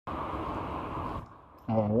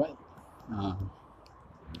Alright. Um,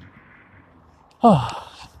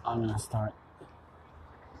 I'm gonna start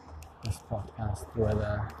this podcast with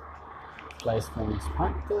a playfulness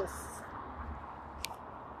practice,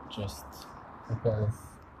 just because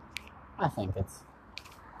I think it's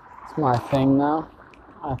my thing now.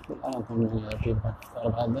 I don't think many other people have thought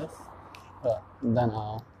about this, but then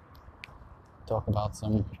I'll talk about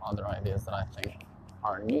some other ideas that I think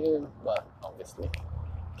are new, but obviously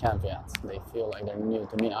caveats. They feel like they're new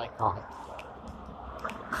to me. I can't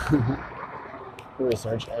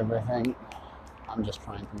research everything. I'm just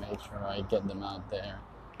trying to make sure I get them out there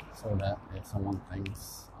so that if someone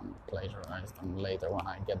thinks I'm plagiarized, and later when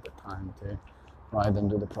I get the time to write and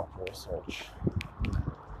do the proper research, then,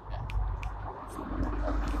 yeah,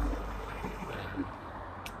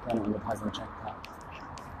 if anyone that hasn't checked out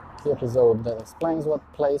the episode that explains what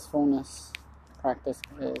playfulness practice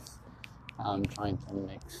is, I'm trying to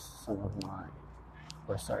mix some of my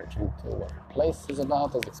research into what place is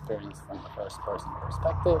about, as experienced from the first person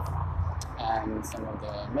perspective, and some of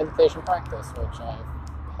the meditation practice, which I've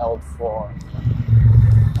held for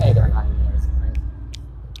 8 or 9 years, I think.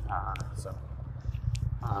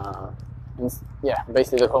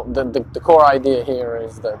 Basically the core idea here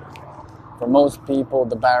is that for most people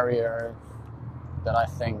the barrier that I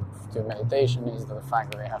think to meditation is the fact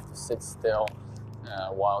that they have to sit still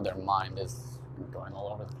while their mind is going all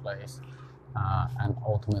over the place, and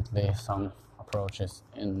ultimately some approaches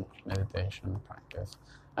in meditation practice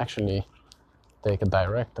actually take a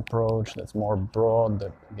direct approach that's more broad,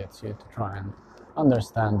 that gets you to try and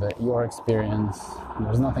understand that your experience,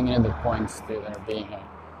 there's nothing in it that points to there being a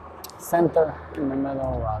center in the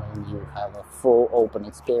middle, rather than you have a full open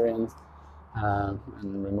experience, and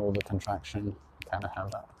remove the contraction, kind of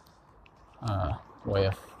have that way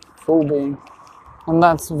of full being. And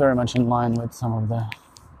that's very much in line with some of the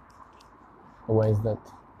ways that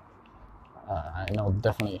I know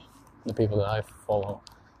definitely the people that I follow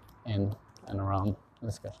in and around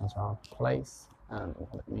discussions around place and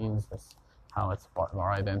what it means, is how it's part of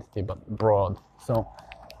our identity, but broad. So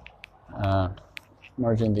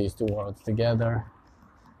merging these two worlds together,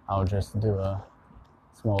 I'll just do a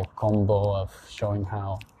small combo of showing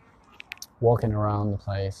how walking around the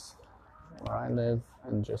place where I live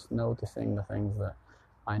and just noticing the things that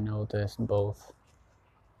I notice both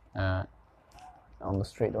on the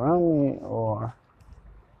street around me or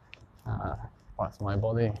parts of my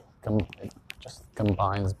body. It just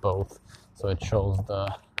combines both, so it shows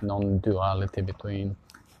the non-duality between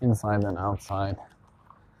inside and outside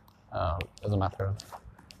as a matter of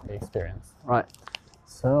the experience. Right,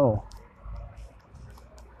 so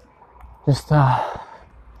just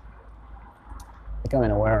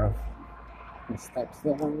becoming aware of the steps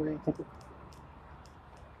that I'm making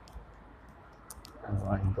as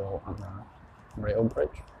I go on the rail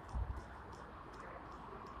bridge.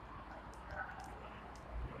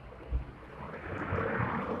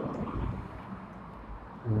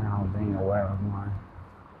 And now being aware of my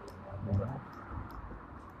breath.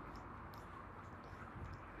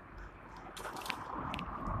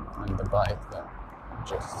 And the bike that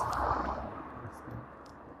just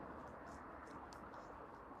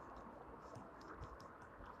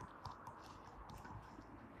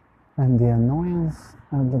and the annoyance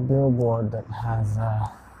of the billboard that has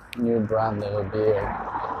a new brand new beer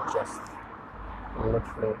and just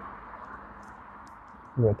literally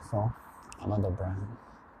rips off another brand.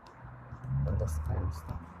 But this kind of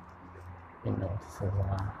stuff he notices a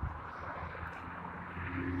lot.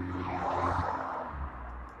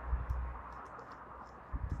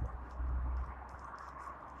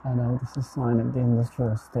 I know this is a sign of the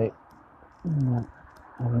industrial estate that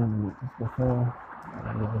I've never noticed before, but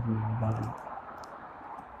I live nearby.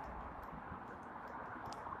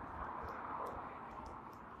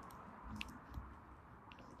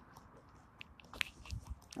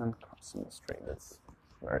 And crossing the street that's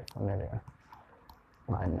very familiar.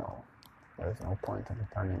 I know there's no point in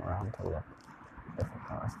turning around to look if a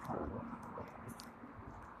car is coming.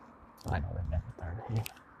 I know they never turn here.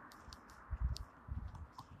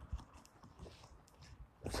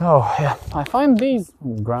 So yeah, I find these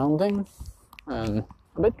grounding and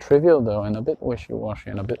a bit trivial though, and a bit wishy-washy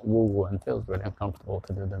and a bit woo-woo, and feels really uncomfortable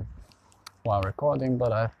to do them while recording,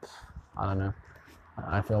 but I don't know.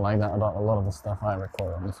 I feel like that about a lot of the stuff I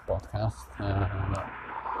record on this podcast.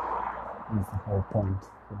 That's the whole point.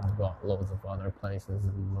 I've got loads of other places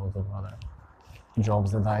and loads of other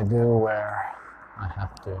jobs that I do where I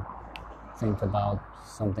have to think about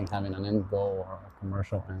something having an end goal or a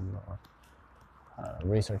commercial end or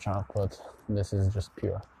research output. This is just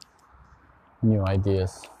pure new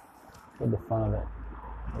ideas for the fun of it,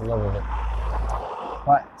 the love of it.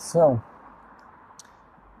 Right, so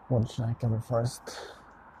what should I cover first?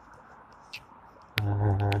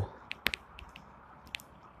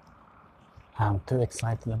 I'm too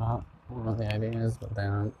excited about one of the ideas, but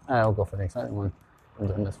then I'll go for the exciting one. I'm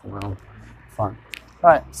doing this for my own fun.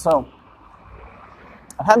 Right, so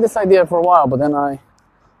I've had this idea for a while, but then I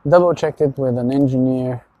double checked it with an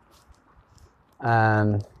engineer,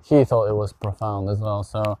 and he thought it was profound as well.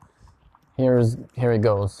 So here it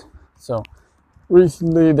goes. So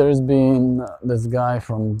recently, there's been this guy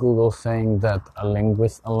from Google saying that a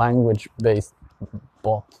language-based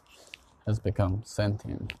bot has become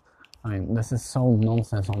sentient. I mean, this is so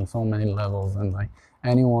nonsense on so many levels, and like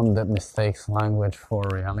anyone that mistakes language for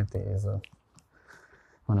reality is I'm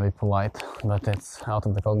gonna be polite, but it's out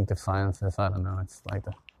of the cognitive sciences. I don't know. It's like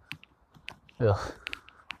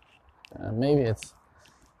maybe it's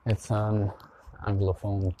an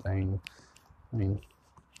Anglophone thing. I mean,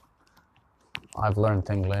 I've learned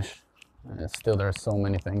English. Still, there are so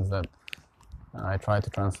many things that I try to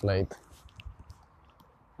translate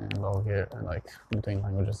in Bulgarian, like between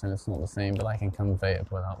languages, and it's not the same. But I can convey it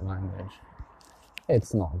without language.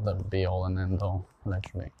 It's not the be-all and end-all,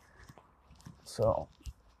 literally. So,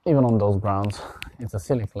 even on those grounds, it's a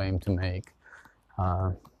silly claim to make.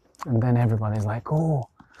 And then everybody's like, "Oh,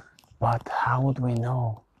 but how would we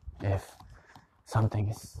know if something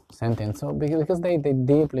is sentient?" So because they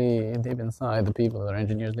deep inside, the people that are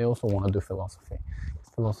engineers, they also want to do philosophy.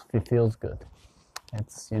 Philosophy feels good.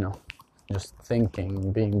 It's, just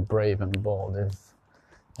thinking, being brave and bold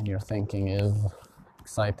and your thinking is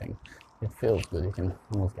exciting. It feels good. You can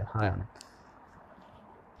almost get high on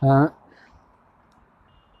it.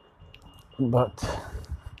 But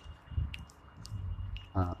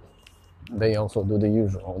they also do the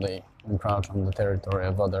usual. They encroach on the territory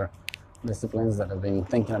of other disciplines that have been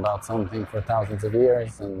thinking about something for thousands of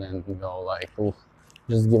years, and then go like, "Ooh,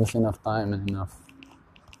 just give us enough time and enough.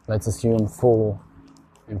 Let's assume full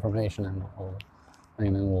information, and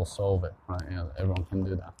then we'll solve it." Right? Everyone can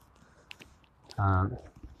do that,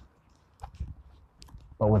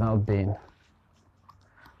 but without being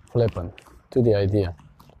flippant to the idea.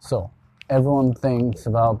 So everyone thinks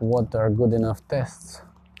about what are good enough tests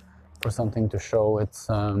for something to show its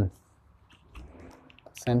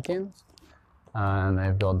sentience, and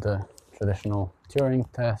they've got the traditional Turing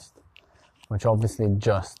test, which obviously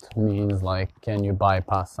just means like, can you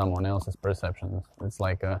bypass someone else's perceptions? It's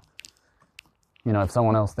like if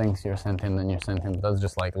someone else thinks you're sentient, then you're sentient. That's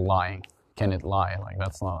just like lying. Can it lie? Like,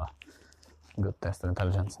 that's not a good test of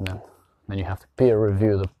intelligence. And then you have to peer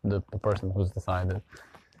review the person who's decided.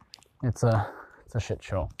 It's a shit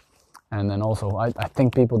show. And then also, I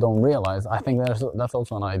think people don't realize, I think that's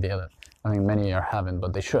also an idea that I think many are having,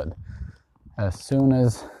 but they should. As soon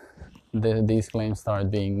as these claims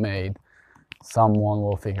start being made, someone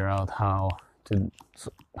will figure out how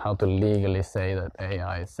to legally say that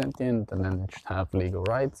AI is sentient, and then it should have legal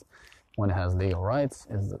rights. When it has legal rights,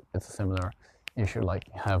 it's a similar issue like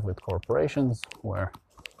you have with corporations, where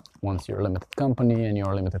once you're a limited company and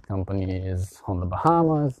your limited company is on the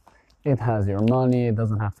Bahamas, it has your money, it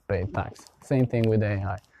doesn't have to pay tax. Same thing with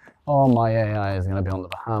AI. Oh, my AI is going to be on the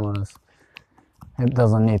Bahamas. It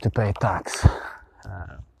doesn't need to pay tax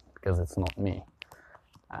because it's not me.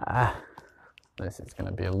 This is going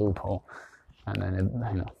to be a loophole. And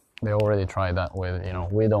then they already tried that with,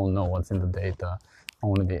 we don't know what's in the data.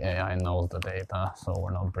 Only the AI knows the data, so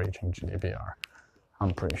we're not breaching GDPR.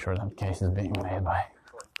 I'm pretty sure that case is being made by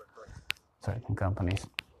certain companies.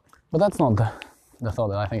 But that's not the thought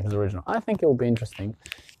that I think is original. I think it would be interesting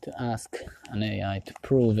to ask an AI to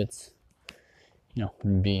prove its,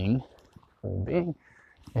 being,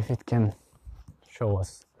 if it can show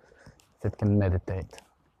us if it can meditate.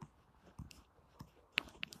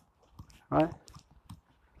 Right?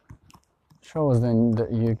 Show us then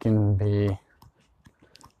that you can be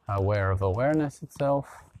aware of awareness itself,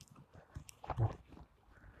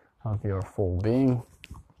 of your full being,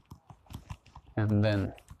 and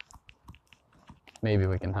then maybe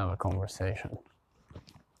we can have a conversation.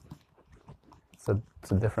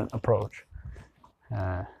 It's a different approach.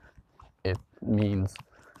 It means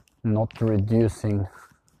not reducing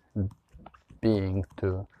being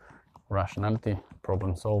to rationality,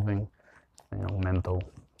 problem solving, mental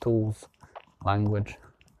tools, language,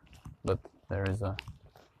 but there is a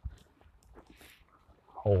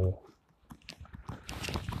whole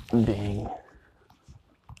being.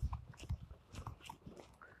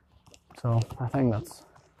 So I think that's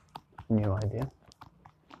a new idea.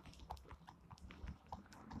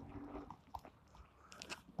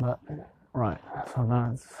 But right, so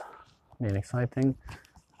that's been exciting.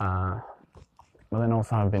 But then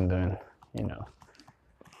also I've been doing,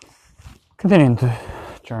 continuing to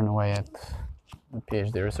churn away at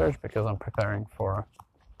PhD research because I'm preparing for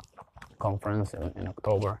a conference in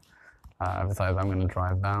October. I've decided I'm going to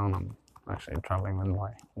drive down. I'm actually traveling with my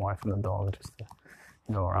wife and the dog just to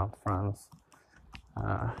go around France.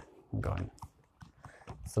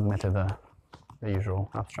 Submitted the usual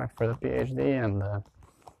abstract for the PhD and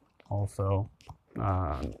also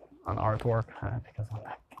an artwork because I'm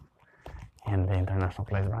back in the International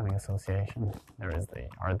Place Branding Association. There is the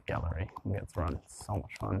art gallery. It gets run. It's so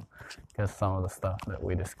much fun because some of the stuff that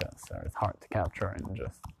we discuss is hard to capture in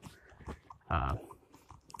just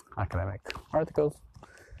academic articles.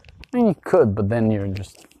 I mean, you could, but then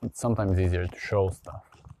it's sometimes easier to show stuff.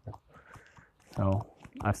 So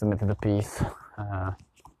I've submitted a piece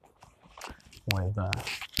with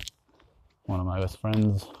one of my best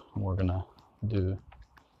friends. We're gonna do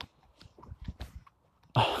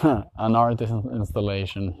an artist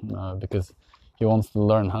installation because he wants to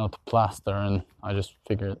learn how to plaster, and I just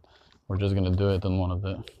figured we're just gonna do it in one of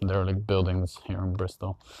the derelict buildings here in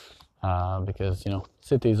Bristol because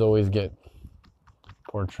cities always get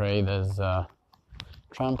portrayed as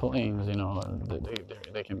trampolines.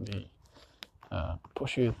 They can be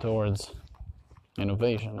push you towards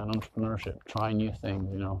innovation and entrepreneurship. Try new things.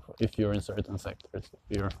 If you're in certain sectors,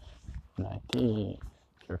 if you're in IT,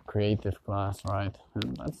 if you're creative class, right?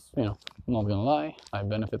 And that's I'm not gonna lie, I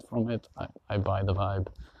benefit from it. I buy the vibe.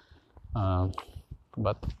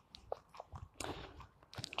 But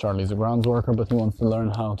Charlie's a grounds worker, but he wants to learn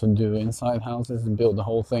how to do inside houses and build the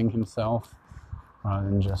whole thing himself, rather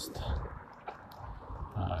than just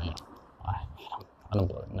I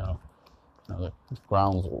don't really know the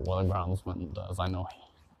grounds or what a groundsman does. I know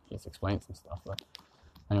he's explained some stuff, but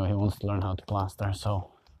anyway, he wants to learn how to plaster,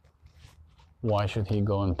 so why should he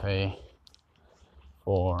go and pay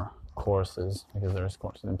for courses, because there's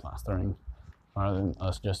courses in plastering, rather than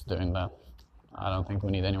us just doing that? I don't think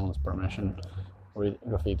we need anyone's permission.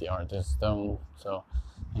 Graffiti artists don't, so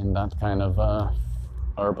in that kind of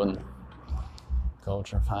urban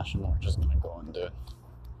culture fashion, we're just gonna go and do it.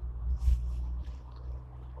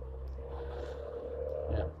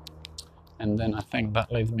 Yeah. And then I think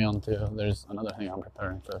that leads me on to, there's another thing I'm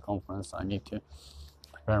preparing for the conference. I need to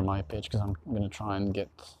prepare my pitch because I'm going to try and get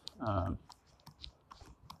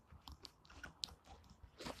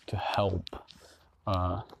to help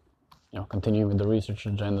continue with the research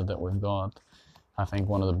agenda that we've got. I think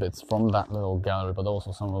one of the bits from that little gallery, but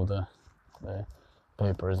also some of the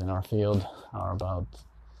papers in our field are about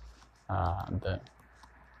the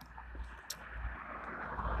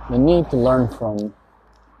need to learn from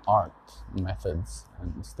art methods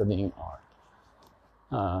and studying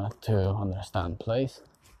art to understand place.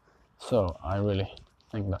 So I really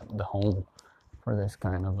think that the home for this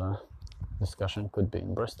kind of a discussion could be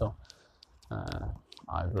in Bristol.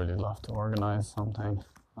 I'd really love to organize something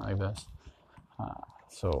like this.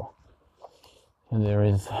 So there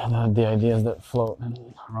is the ideas that float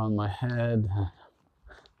around my head,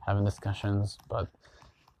 having discussions, but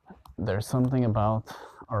there's something about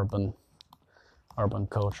urban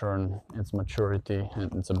culture and its maturity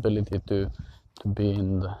and its ability to be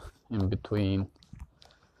in between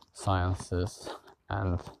sciences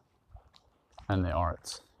and the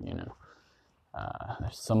arts.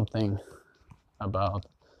 There's something about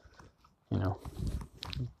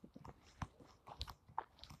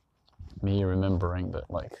me remembering that,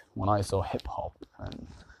 like, when I saw hip hop and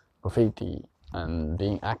graffiti and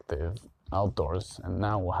being active outdoors, and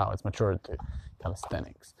now how it's matured to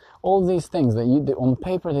calisthenics. All these things that on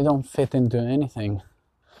paper they don't fit into anything,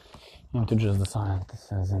 into just the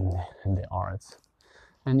sciences and the arts,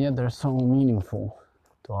 and yet they're so meaningful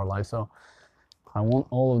to our life. So I want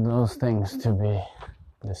all of those things to be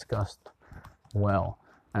discussed well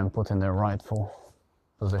and put in their rightful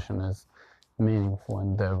position as meaningful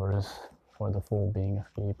endeavors for the full being of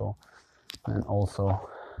people, and also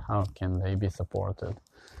how can they be supported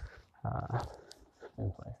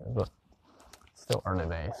in places. But still early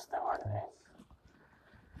days.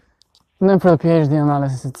 And then for the PhD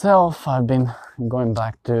analysis itself, I've been going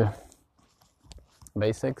back to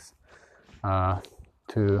basics,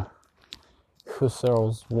 to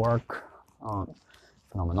Husserl's work on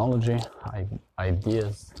phenomenology,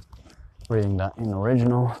 ideas, reading that in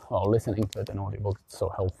original or listening to it in audiobook. It's so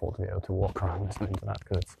helpful to be able to walk around listening to that,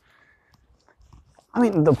 because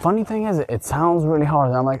the funny thing is, it sounds really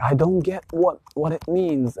hard. I'm like, I don't get what it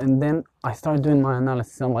means. And then I start doing my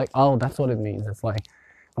analysis. I'm like, oh, that's what it means. It's like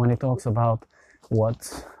when it talks about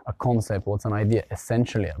what's a concept, what's an idea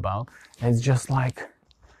essentially about, it's just like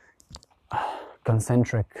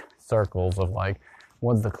concentric circles of like,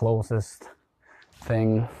 what's the closest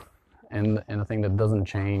thing and the thing that doesn't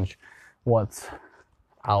change, what's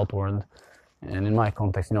outward. And in my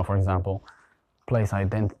context, you know, for example, place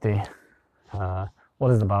identity,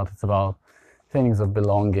 what is it about? It's about feelings of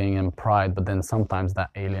belonging and pride, but then sometimes that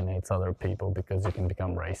alienates other people because you can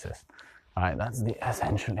become racist. Right? That's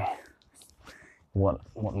essentially what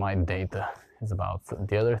my data is about. So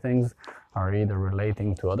the other things are either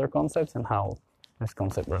relating to other concepts and how this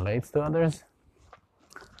concept relates to others,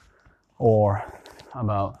 or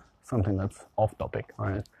about something that's off topic,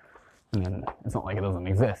 right? And then it's not like it doesn't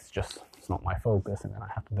exist, just it's not my focus, and then I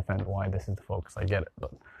have to defend why this is the focus. I get it,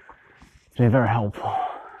 but it's been very helpful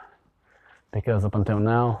because up until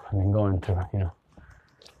now I've been going to, you know,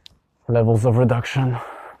 levels of reduction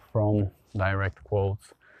from direct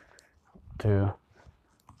quotes to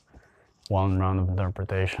one round of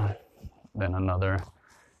interpretation, then another,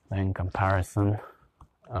 then comparison,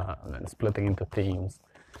 then splitting into themes,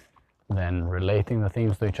 then relating the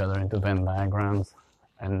themes to each other into Venn diagrams,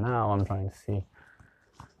 and now I'm trying to see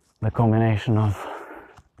the combination of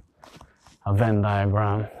a Venn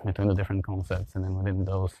diagram between the different concepts, and then within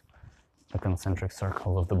those, the concentric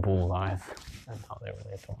circles of the bullseyes and how they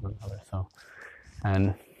relate to one another. So,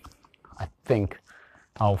 and I think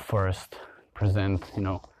I'll first present, you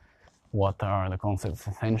know, what are the concepts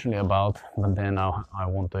essentially about, but then I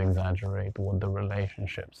want to exaggerate what the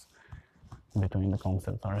relationships between the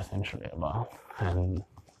concepts are essentially about, and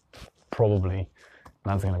probably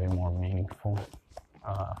that's going to be more meaningful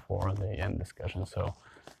for the end discussion. So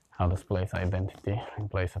how does place identity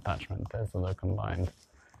and place attachment as the combined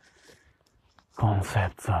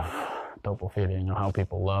concepts of topophilia, you know, how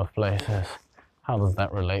people love places, how does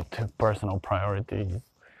that relate to personal priorities,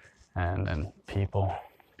 and then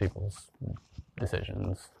people's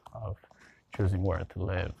decisions of choosing where to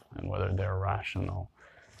live and whether they're rational,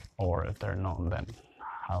 or if they're not, then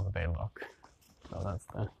how do they look. So that's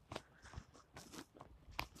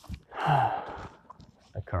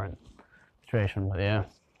the current situation. But yeah,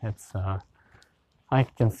 it's I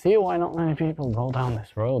can see why not many people go down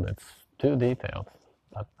this road. It's too detailed,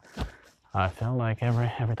 but I feel like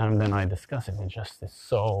every time then I discuss it, it just is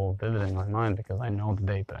so vivid in my mind because I know the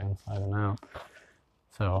data inside and out.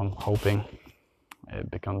 So I'm hoping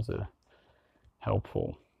it becomes a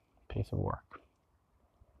helpful piece of work.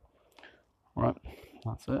 All right,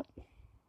 that's it.